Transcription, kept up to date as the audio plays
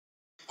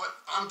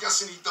I'm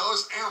guessing he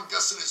does, and I'm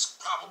guessing it's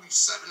probably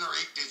 7 or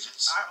 8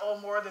 digits. I owe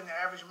more than the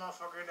average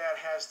motherfucker that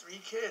has 3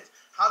 kids.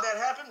 How'd that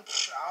happen?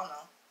 I don't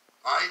know.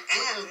 All right,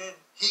 and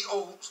he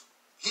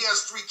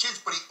has 3 kids,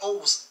 but he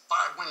owes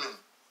 5 women.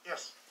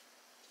 Yes.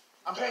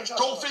 I'm paying child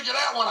Go support. figure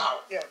that one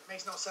out. Yeah, it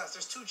makes no sense.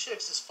 There's 2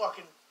 chicks. It's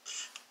fucking...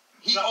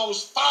 He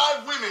owes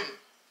 5 women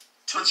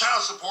for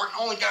child support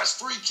and only got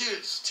 3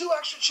 kids. 2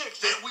 extra chicks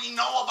that we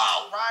know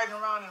about. Riding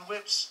around in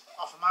whips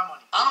off of my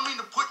money. I don't mean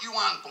to put you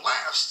on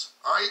blast,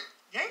 all right?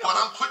 But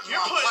I'm putting you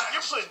on blast.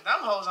 You're putting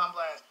them hoes on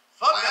blast.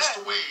 Fuck blast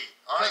that. away,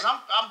 all right?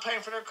 Because I'm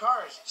paying for their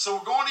cars. So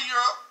we're going to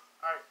Europe,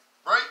 all right?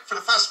 Right? For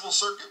the festival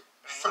circuit,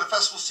 for the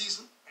festival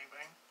season. Bang,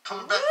 bang.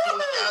 Coming back doing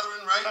the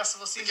gathering, right?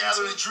 Festival season. The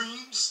Gathering of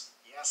Dreams.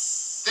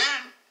 Yes.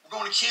 Then we're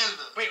going to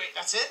Canada. Wait,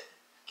 that's it?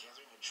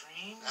 Gathering of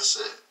Dreams? That's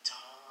it.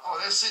 Oh,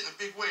 that's it in a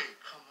big way.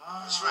 Come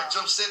on. That's right.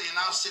 Jump Steady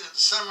announced it at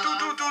the seminar.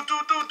 Gathering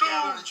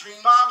of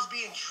Dreams. Bombs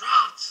being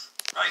dropped.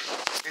 Right.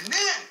 And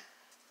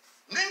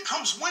then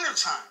comes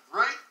wintertime,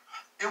 right?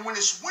 And when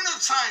it's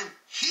wintertime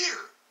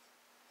here,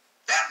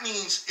 that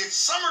means it's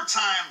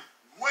summertime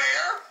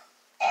where?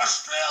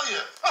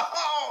 Australia.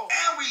 Oh.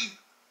 And we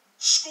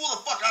school the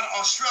fuck out of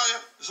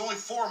Australia. There's only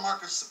 4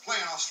 markets to play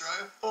in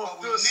Australia. But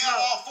we nail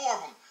all 4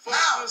 of them.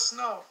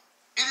 Now,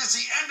 it is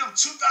the end of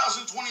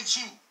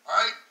 2022, all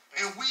right?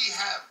 And we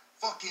have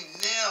fucking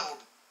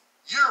nailed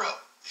Europe,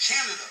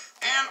 Canada,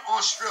 and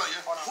Australia.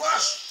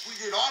 Plus, we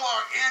did all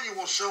our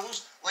annual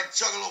shows, like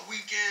Juggalo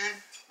Weekend.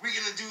 We're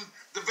going to do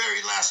the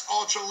very last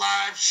Ultra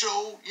Live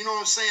show. You know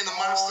what I'm saying? The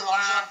Monster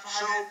Live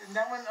show. And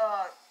that one's...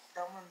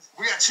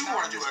 We got 2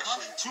 more to do,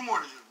 actually. 2 more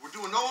to do. We're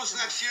doing those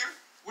next year.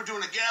 We're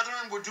doing the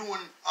Gathering. We're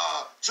doing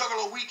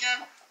Juggalo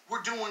Weekend.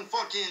 We're doing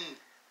fucking...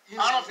 I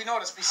don't know if you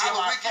noticed, but see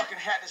my fucking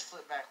hat just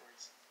flipped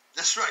backwards.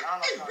 That's right.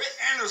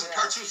 And there's a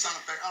cartoon sound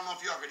effect. I don't know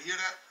if y'all could hear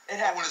that.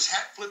 It happened. When his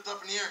hat flipped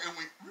up in the air, it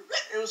went...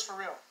 It was for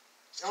real.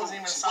 It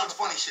wasn't even a sound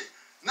effect. Funny shit.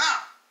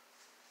 Now,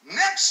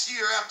 next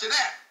year after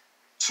that,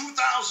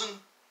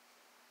 2023,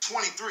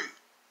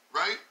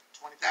 right?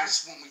 23.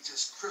 That's when we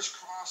just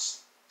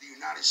crisscross the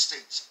United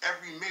States.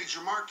 Every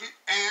major market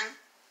and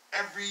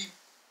every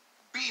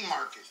B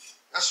market.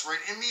 That's right.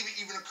 And maybe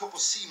even a couple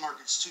C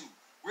markets too.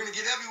 We're going to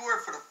get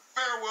everywhere for the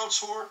farewell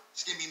tour.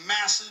 It's going to be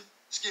massive.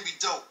 It's going to be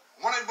dope.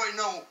 I want everybody to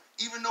know,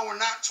 even though we're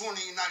not touring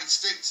the United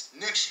States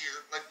next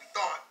year like we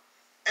thought,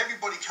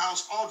 everybody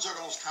counts. All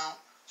juggalos count.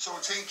 So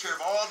we're taking care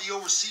of all the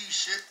overseas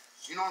shit.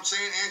 You know what I'm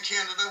saying? And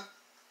Canada.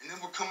 And then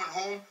we're coming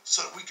home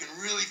so that we can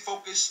really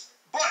focus.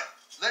 But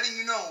letting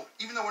you know,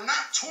 even though we're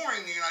not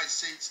touring the United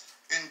States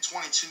in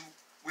 22,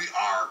 we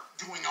are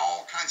doing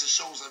all kinds of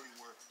shows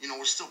everywhere. You know,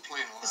 we're still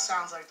playing a lot. It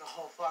sounds like the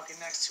whole fucking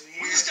next 2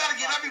 years. We just got to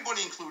get everybody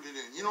included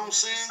in. You know what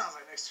I'm saying? It sounds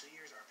like next 2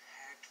 years are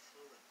packed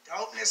full of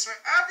dopeness for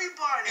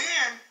everybody.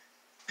 And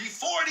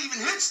before it even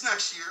hits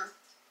next year,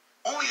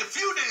 only a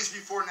few days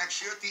before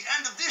next year, at the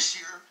end of this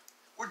year,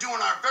 we're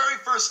doing our very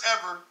first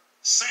ever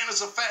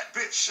Santa's a Fat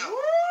Bitch show.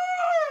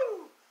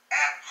 Woo!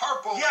 At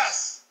Harpo's.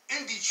 Yes.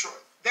 In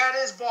Detroit. That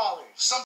is ballers.